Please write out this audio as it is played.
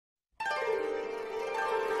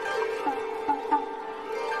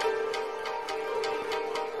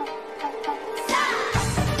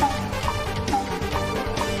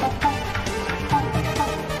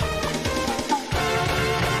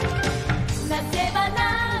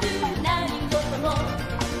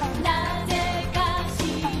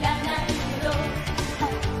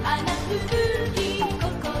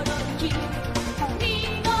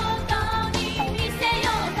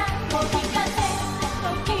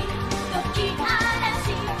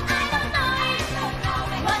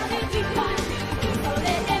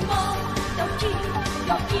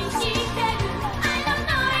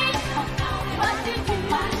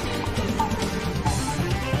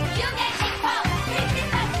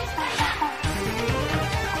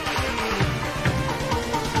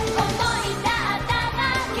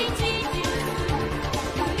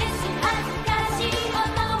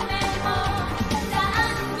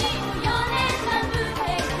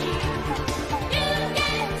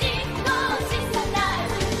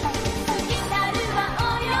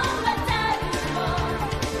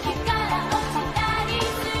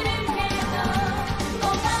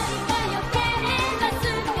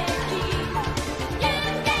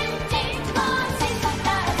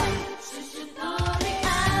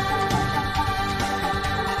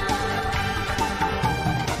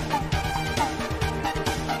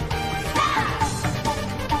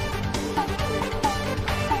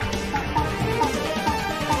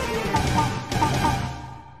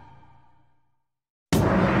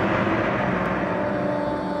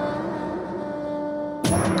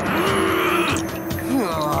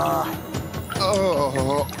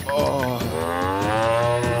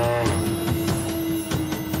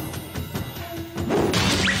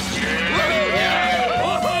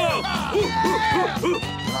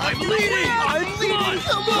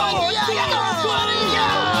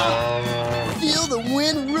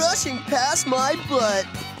dashing past my butt.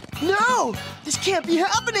 No! This can't be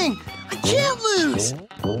happening! I can't lose!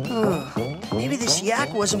 Maybe this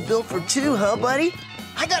yak wasn't built for two, huh, buddy?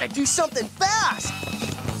 I gotta do something fast!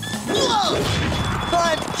 Whoa!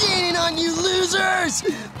 I'm gaining on you losers!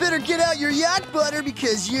 Better get out your yak butter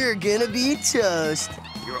because you're gonna be toast.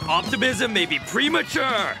 Your optimism may be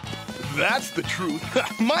premature. That's the truth.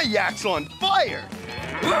 My yak's on fire!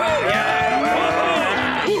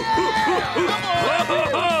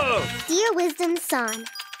 Dear Wisdom Son,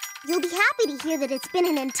 you'll be happy to hear that it's been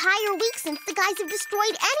an entire week since the guys have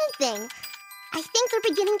destroyed anything. I think they're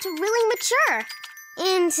beginning to really mature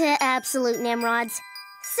into absolute nimrods.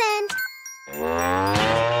 Send.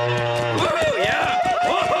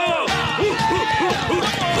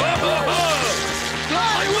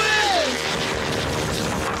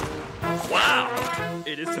 Wow!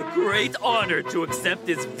 It is a great honor to accept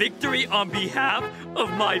this victory on behalf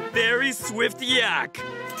of my very swift yak.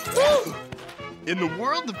 In the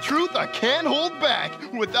world of truth, I can't hold back.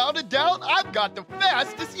 Without a doubt, I've got the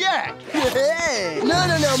fastest yak. Hey!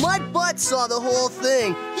 No, my butt saw the whole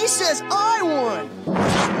thing. He says I won.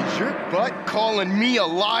 Is your butt calling me a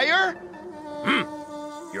liar?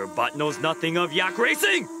 Your butt knows nothing of yak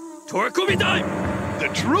racing. Torikumi time! The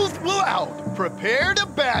truth will out. Prepare to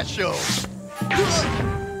basho.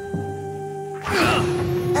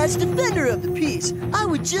 As defender of the peace, I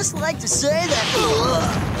would just like to say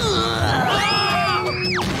that...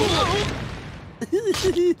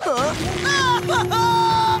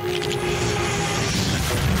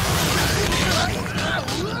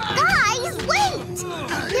 Guys, wait!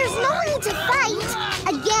 There's no need to fight.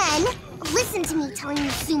 Again, listen to me telling you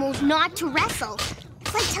Sumos not to wrestle.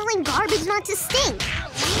 It's like telling garbage not to stink.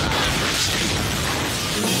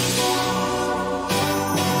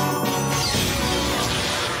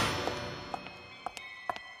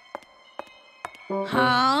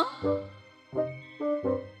 Huh?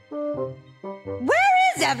 Where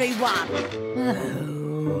is everyone?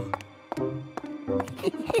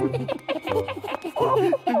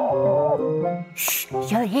 Shh,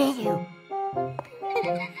 she'll hear you.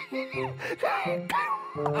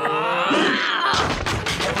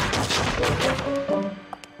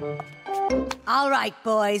 All right,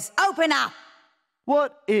 boys, open up.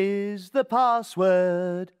 What is the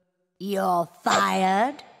password? You're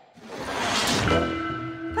fired.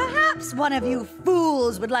 Perhaps one of you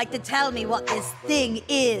fools would like to tell me what this thing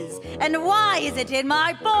is, and why is it in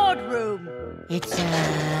my boardroom? It's,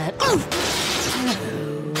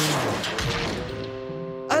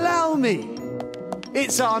 Allow me.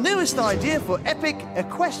 It's our newest idea for epic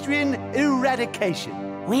equestrian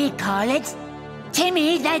eradication. we call it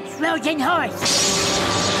Timmy the Trojan Horse.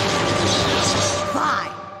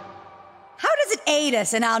 Fine. How does it aid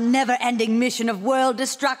us in our never-ending mission of world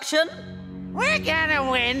destruction? We're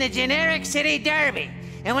gonna win the generic city derby.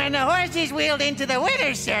 And when the horse is wheeled into the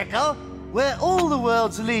winner's circle, Where all the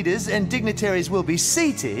world's leaders and dignitaries will be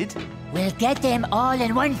seated, We'll get them all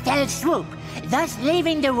in one fell swoop, thus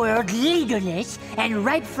leaving the world leaderless and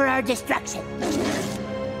ripe for our destruction.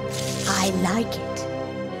 I like it.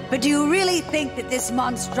 But do you really think that this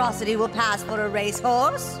monstrosity will pass for a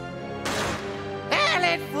racehorse?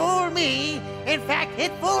 well, it fooled me. In fact,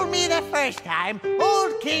 it fooled me the first time.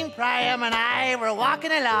 Old King Priam and I were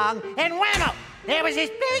walking along, and whammo! There was this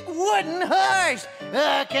big wooden horse.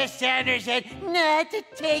 Cassandra said not to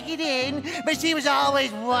take it in, but she was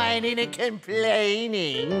always whining and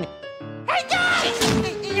complaining. Hey,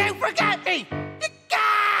 guys! You forgot me!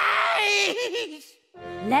 Guys!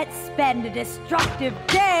 Let's spend a destructive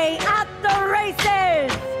day at the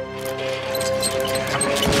races!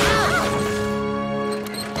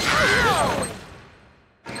 Ow!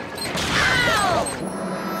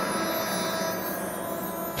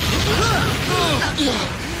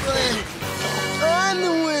 I'm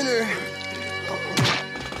the winner.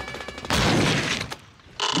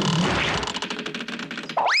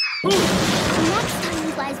 Next time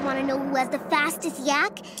you guys want to know who has the fastest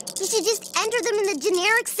yak, you should just enter them in the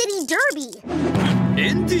generic city derby.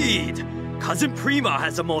 Indeed! Cousin Prima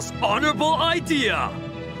has the most honorable idea.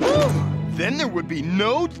 Then there would be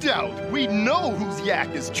no doubt. We know whose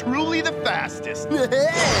yak is truly the fastest.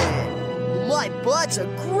 Hey! My butt's a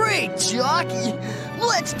great jockey.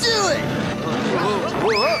 Let's do it!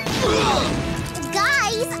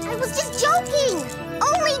 Guys, I was just joking.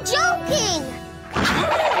 Only joking.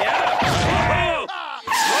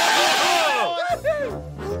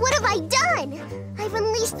 What have I done? I've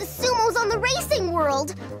unleashed the Sumos on the racing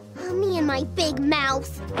world. Me and my big mouth.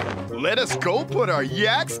 Let us go put our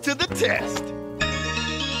yaks to the test.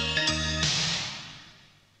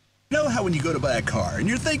 You know how when you go to buy a car and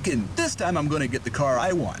you're thinking, this time I'm going to get the car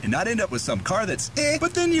I want and not end up with some car that's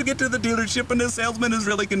but then you get to the dealership and the salesman is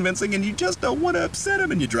really convincing and you just don't want to upset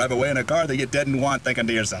him and you drive away in a car that you didn't want, thinking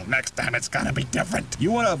to yourself, next time it's going to be different.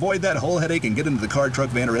 You want to avoid that whole headache and get into the car, truck,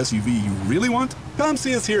 van, or SUV you really want? Come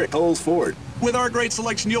see us here at Coles Ford. With our great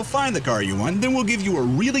selection, you'll find the car you want, then we'll give you a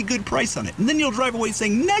really good price on it, and then you'll drive away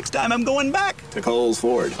saying, next time I'm going back to Coles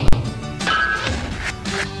Ford.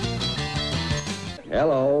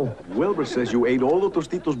 Hello. Wilbur says you ate all of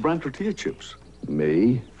Tostitos brand tortilla chips.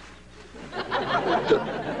 Me? There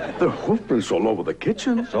are hoof prints all over the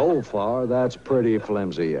kitchen. So far, that's pretty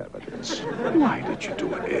flimsy evidence. Why did you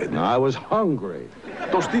do it, Ed? I was hungry.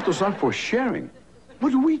 Tostitos are for sharing.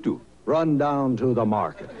 What do we do? Run down to the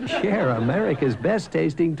market. Share America's best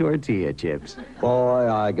tasting tortilla chips. Boy,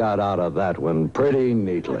 I got out of that one pretty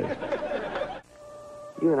neatly.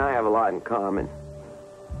 You and I have a lot in common.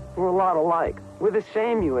 We're a lot alike. We're the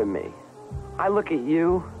same, you and me. I look at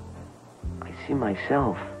you, I see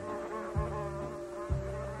myself.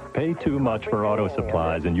 Pay too much for auto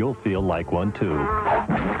supplies and you'll feel like one too.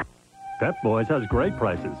 Pep Boys has great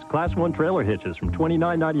prices. Class 1 trailer hitches from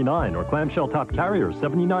 $29.99 or clamshell top carriers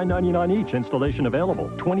 $79.99 each. Installation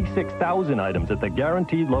available. 26,000 items at the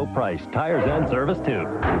guaranteed low price. Tires and service too.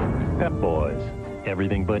 Pep Boys.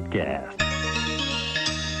 Everything but gas.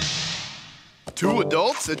 2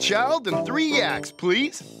 adults, a child, and 3 yaks,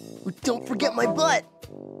 please. Don't forget my butt.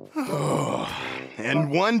 And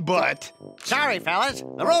 1 butt. Sorry, fellas.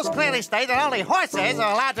 The rules clearly state that only horses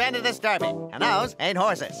are allowed to enter this derby. And those ain't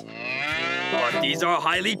horses. But these are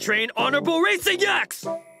highly trained, honorable racing yaks!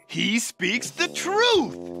 He speaks the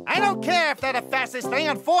truth! I don't care if they're the fastest thing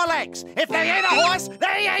on 4 legs. If they ain't a horse,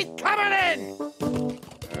 they ain't coming in!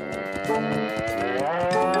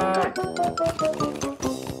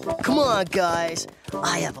 Come on, guys.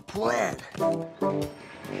 I have a plan.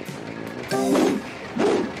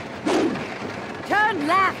 Turn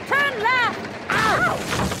left! Turn left! Ow!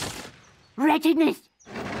 Wretchedness!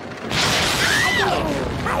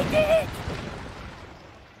 I did it!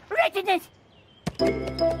 Wretchedness!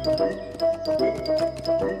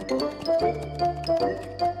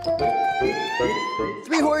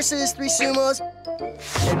 Three horses, 3 sumos,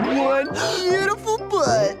 and 1 beautiful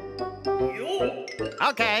butt.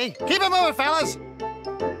 Okay, keep it moving, fellas.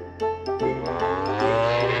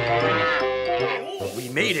 We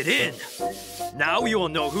made it in. Now you will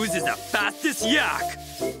know whose is the fastest yak.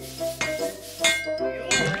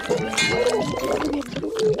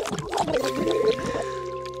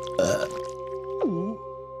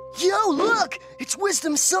 Yo, look! It's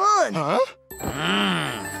Wisdom's son! Huh?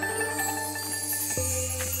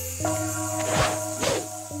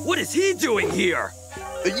 What is he doing here?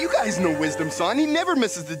 You guys know Wisdom's son. He never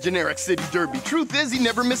misses the generic city derby. Truth is, he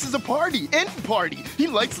never misses a party. Any party. He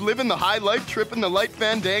likes living the high life, tripping the light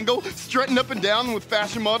fandango, strutting up and down with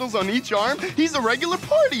fashion models on each arm. He's a regular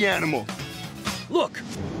party animal. Look,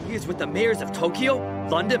 he is with the mayors of Tokyo,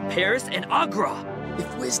 London, Paris, and Agra.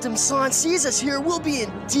 If Wisdom's son sees us here, we'll be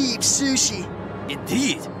in deep sushi.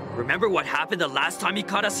 Indeed. Remember what happened the last time he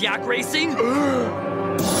caught us yak racing?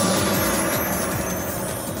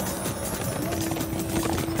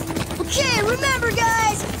 Okay, remember,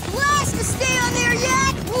 guys, last to stay on their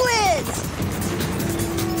yak wins!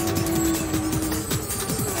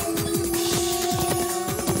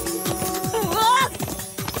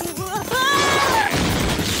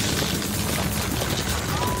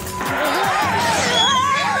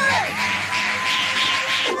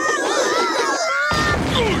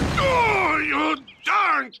 Oh, you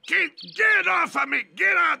darn kid! Get off of me!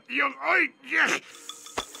 Get out, you...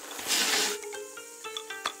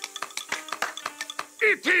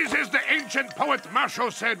 It is as the ancient poet Marshall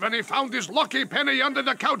said when he found his lucky penny under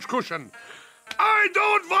the couch cushion. I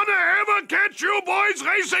don't want to ever catch you boys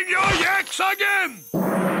racing your yaks again!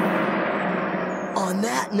 On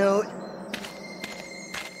that note...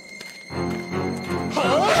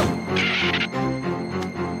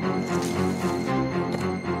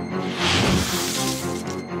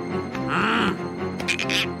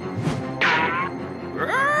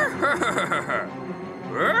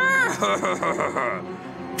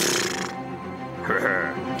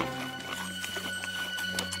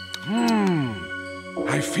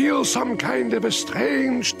 I feel some kind of a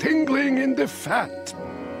strange tingling in the fat.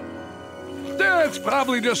 That's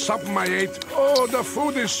probably just something I ate. Oh, the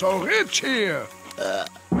food is so rich here.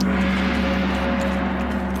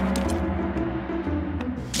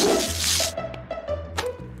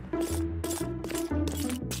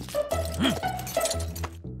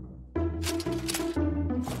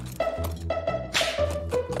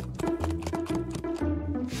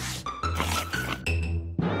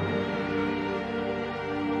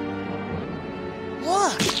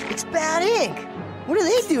 That's Bad Ink. What are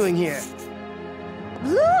they doing here?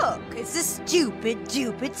 Look, it's the stupid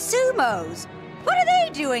Sumos. What are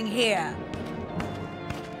they doing here?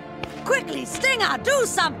 Quickly, Stinger, do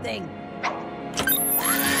something!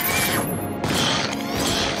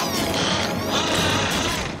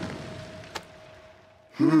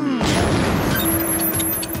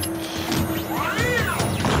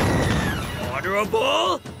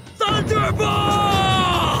 Honorable Thunderball!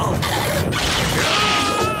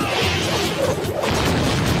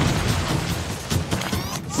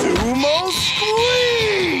 Sumo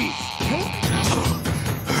squeeze!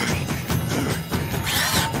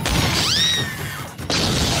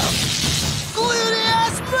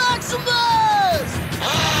 Gluteus Maximus!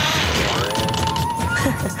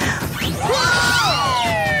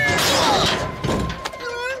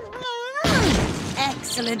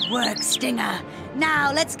 Excellent work, Stinger.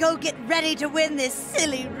 Now let's go get ready to win this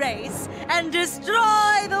silly race and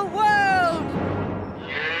destroy the world!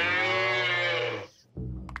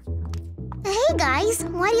 Hey guys,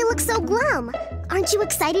 why do you look so glum? Aren't you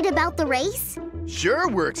excited about the race? Sure,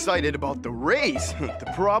 we're excited about the race.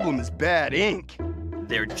 The problem is Bad Ink.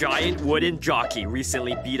 Their giant wooden jockey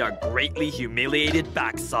recently beat our greatly humiliated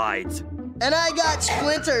backsides. And I got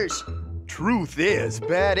splinters. Truth is,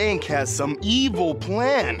 Bad Ink has some evil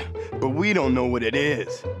plan, but we don't know what it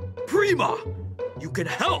is. Prima, you can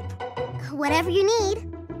help. Whatever you need.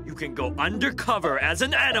 You can go undercover as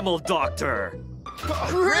an animal doctor.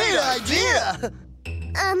 Great idea!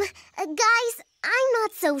 Guys, I'm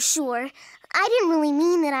not so sure. I didn't really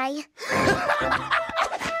mean that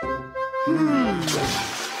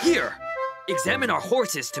Here, examine our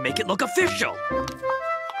horses to make it look official.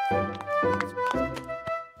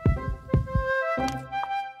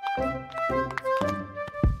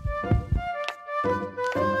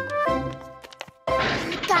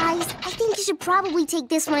 Guys, I think you should probably take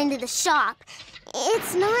this one into the shop.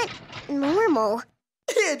 It's not normal.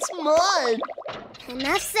 It's mine!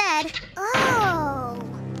 Enough said. Oh!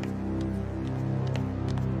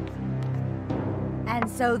 And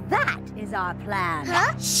so that is our plan.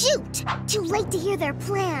 Huh? Shoot! Too late to hear their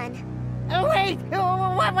plan. Wait,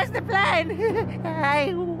 what was the plan?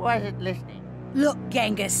 I wasn't listening. Look,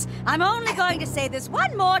 Genghis, I'm only going to say this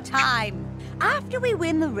one more time. After we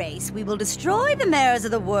win the race, we will destroy the mayors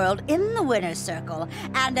of the world in the winner's circle,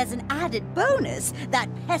 and as an added bonus, that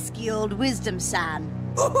pesky old wisdom san.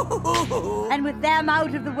 And with them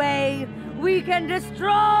out of the way, we can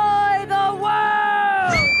destroy the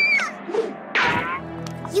world!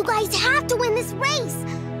 You guys have to win this race!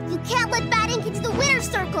 You can't let Bad Ink into the winner's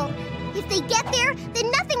circle! If they get there,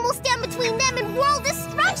 then nothing will stand between them and world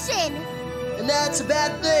destruction! And that's a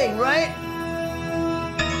bad thing, right?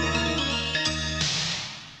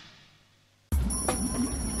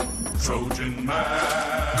 Trojan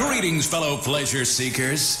Man. Greetings, fellow pleasure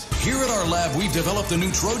seekers. Here at our lab, we've developed a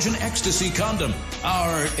new Trojan Ecstasy condom.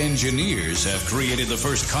 Our engineers have created the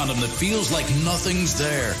first condom that feels like nothing's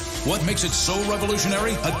there. What makes it so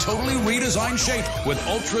revolutionary? A totally redesigned shape with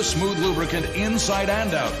ultra-smooth lubricant inside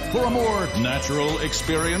and out for a more natural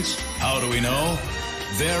experience. How do we know?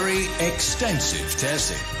 Very extensive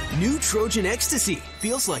testing. New Trojan Ecstasy.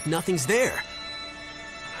 Feels like nothing's there.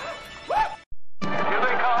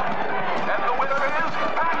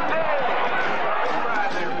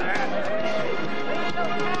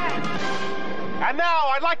 And now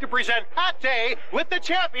I'd like to present Pate with the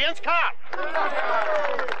Champions Cup.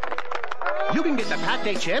 You can get the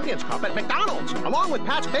Pate Champions Cup at McDonald's, along with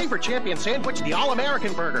Pat's favorite champion sandwich, the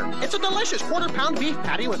All-American Burger. It's a delicious quarter-pound beef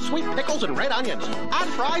patty with sweet pickles and red onions. Add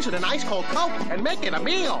fries and an ice-cold Coke and make it a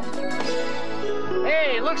meal.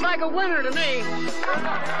 Hey, looks like a winner to me.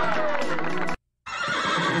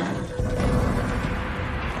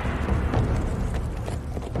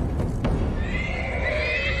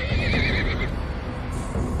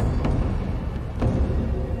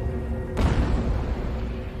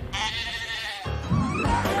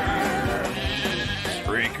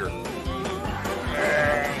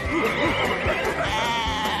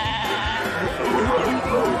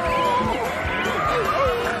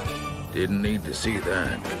 Didn't need to see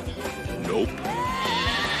that. Nope.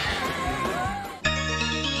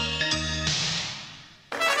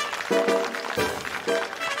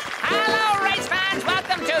 Hello, race fans.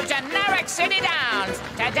 Welcome to Generic City Downs.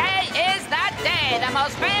 Today is the day, the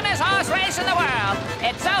most famous horse race in the world.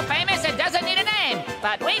 It's so famous it doesn't need a name,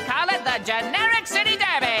 but we call it the Generic City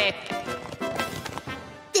Derby.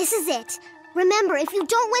 This is it. Remember, if you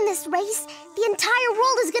don't win this race, the entire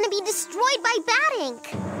world is going to be destroyed by Bad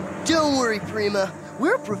Ink. Don't worry, Prima.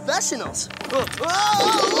 We're professionals.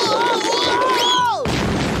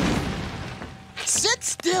 Sit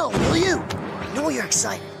Sit still, will you? I know you're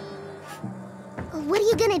excited. What are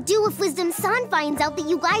you gonna do if Wisdom Son finds out that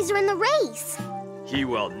you guys are in the race? He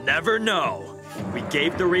will never know. We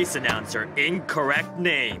gave the race announcer incorrect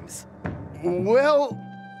names. Well,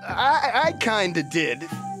 I kinda did.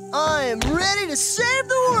 I am ready to save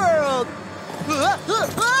the world!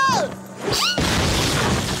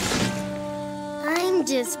 I'm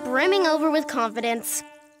just brimming over with confidence.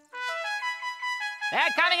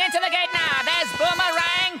 They're coming into the gate now. There's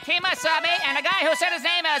Boomerang, Kimasabi, and a guy who said his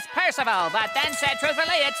name is Percival, but then said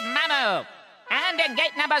truthfully it's Mamu. And in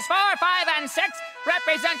gate numbers 4, 5, and 6,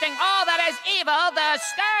 representing all that is evil, the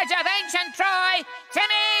scourge of ancient Troy,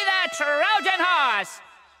 Timmy the Trojan Horse.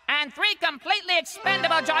 And 3 completely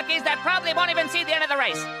expendable jockeys that probably won't even see the end of the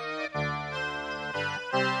race.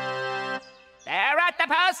 They're at the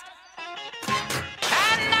post.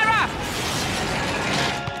 And they're off.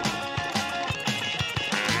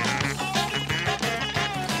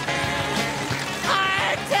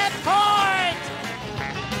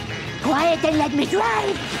 Quiet and let me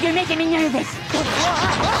drive! You're making me nervous!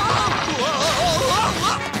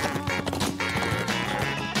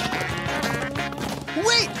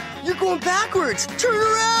 Wait! You're going backwards! Turn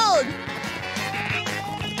around!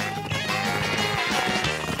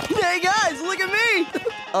 Hey guys, look at me!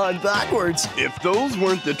 I'm backwards. If those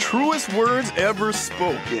weren't the truest words ever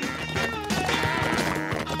spoken.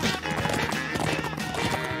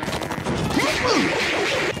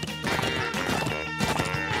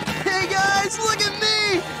 Hey guys, look at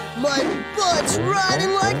me! My butt's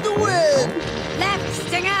riding like the wind! Left,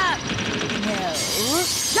 Stinger! No.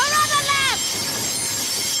 You're on the left!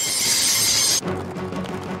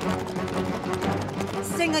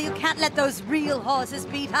 Stinger, you can't let those real horses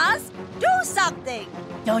beat us. Do something!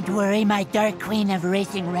 Don't worry, my Dark Queen of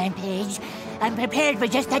Racing Rampage. I'm prepared for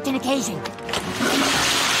just such an occasion.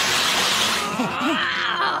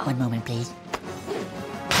 One moment, please.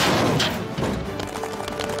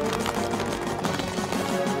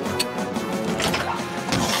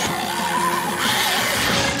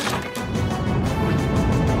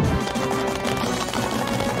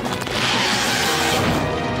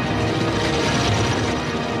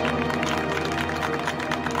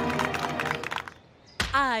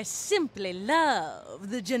 I simply love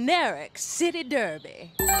the generic City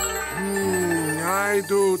Derby. I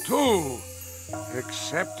do too.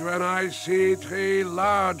 Except when I see 3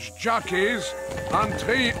 large jockeys on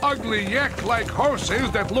 3 ugly yak-like horses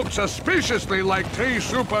that look suspiciously like 3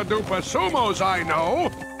 super-duper sumos I know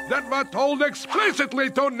that were told explicitly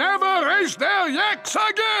to never race their yaks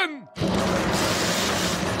again!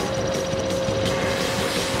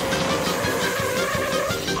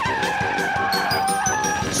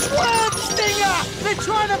 Swerve, Stinger! They're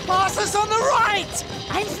trying to pass us on the right!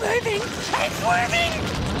 I'm swerving! I'm swerving!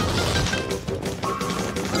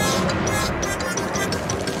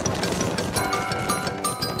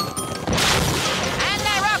 And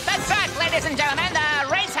they're off the track, ladies and gentlemen. The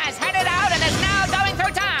race has headed out and is now going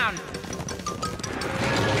through town.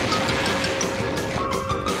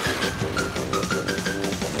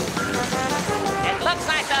 It looks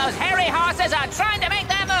like those hairy horses are trying to make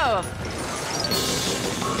their move.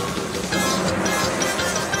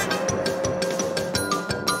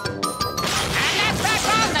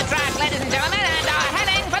 Ladies and gentlemen, and are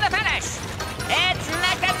heading for the finish. It's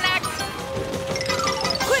neck and neck.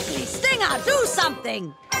 Quickly, Stinger, do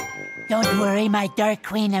something. Don't worry, my Dark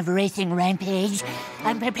Queen of Racing Rampage.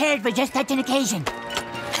 I'm prepared for just such an occasion.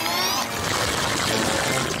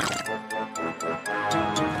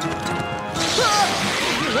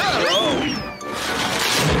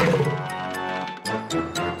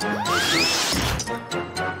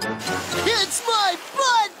 It's my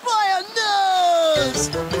butt by a nose!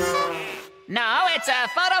 No, it's a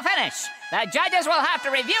photo finish. The judges will have to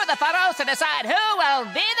review the photos to decide who will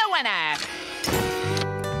be the winner.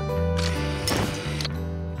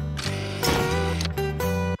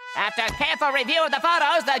 After careful review of the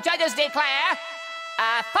photos, the judges declare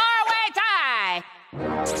a 4-way tie.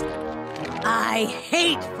 I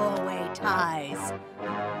hate 4-way ties.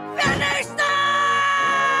 Finish them!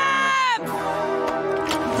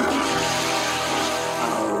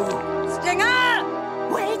 Stinger!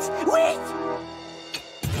 Wait!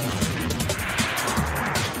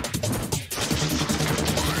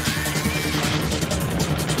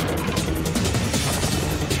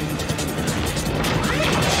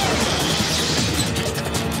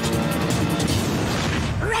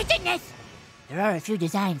 Wretchedness! There are a few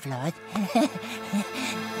design flaws.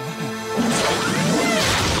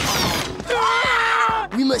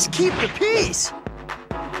 We must keep the peace!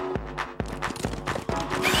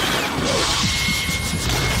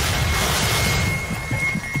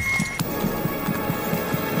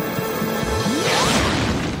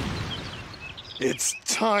 It's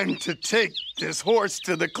time to take this horse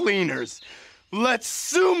to the cleaners. Let's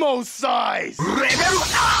sumo size!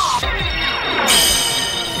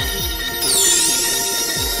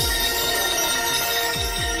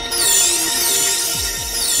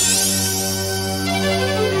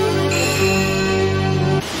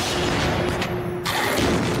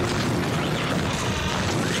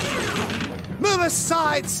 Move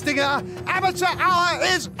aside, Stinger! Amateur hour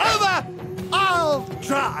is over! I'll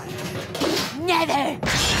try! Never!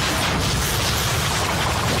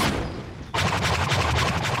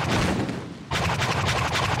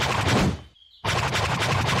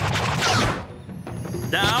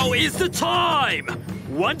 Now is the time!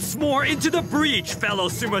 Once more into the breach, fellow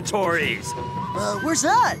Sumatories! Where's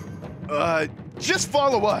that? Just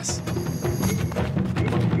follow us.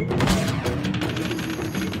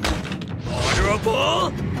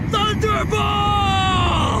 Honorable Thunderball!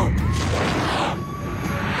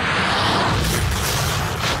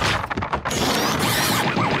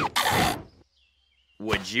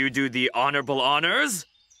 Would you do the honorable honors?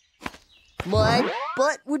 My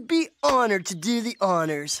butt would be honored to do the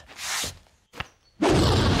honors.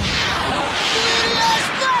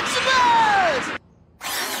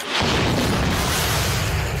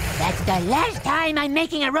 That's the last time I'm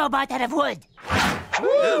making a robot out of wood.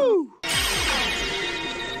 Woo!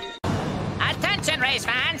 Attention, race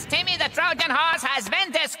fans! Timmy the Trojan Horse has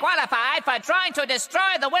been disqualified for trying to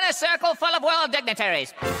destroy the winner's circle full of world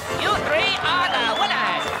dignitaries. You three are the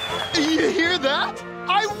winners! You hear that?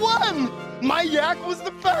 I won! My yak was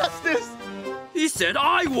the fastest! He said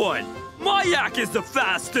I won! My yak is the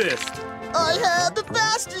fastest! I had the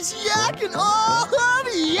fastest yak in all of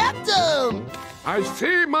yakdom! I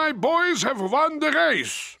see my boys have won the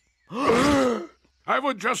race. I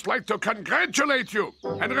would just like to congratulate you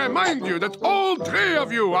and remind you that all three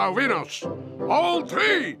of you are winners. All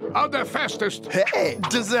three are the fastest. Hey,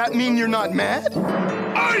 does that mean you're not mad?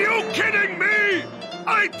 Are you kidding me?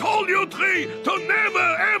 I told you three to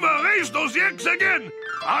never ever raise those yaks again.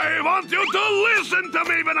 I want you to listen to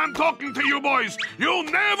me when I'm talking to you boys. You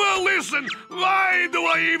never listen. Why do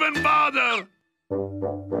I even bother?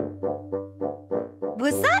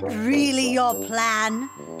 Was that really your plan?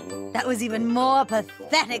 That was even more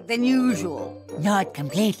pathetic than usual. Not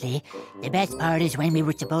completely. The best part is when we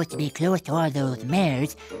were supposed to be close to all those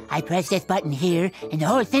mares, I press this button here, and the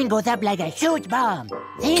whole thing goes up like a shoot bomb.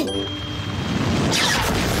 See?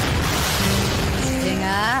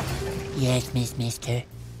 Stinger? Yes, Miss Mister.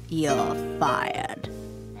 You're fired.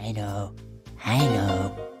 I know. I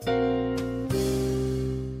know.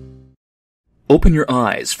 Open your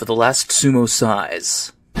eyes for the last sumo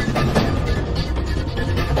size.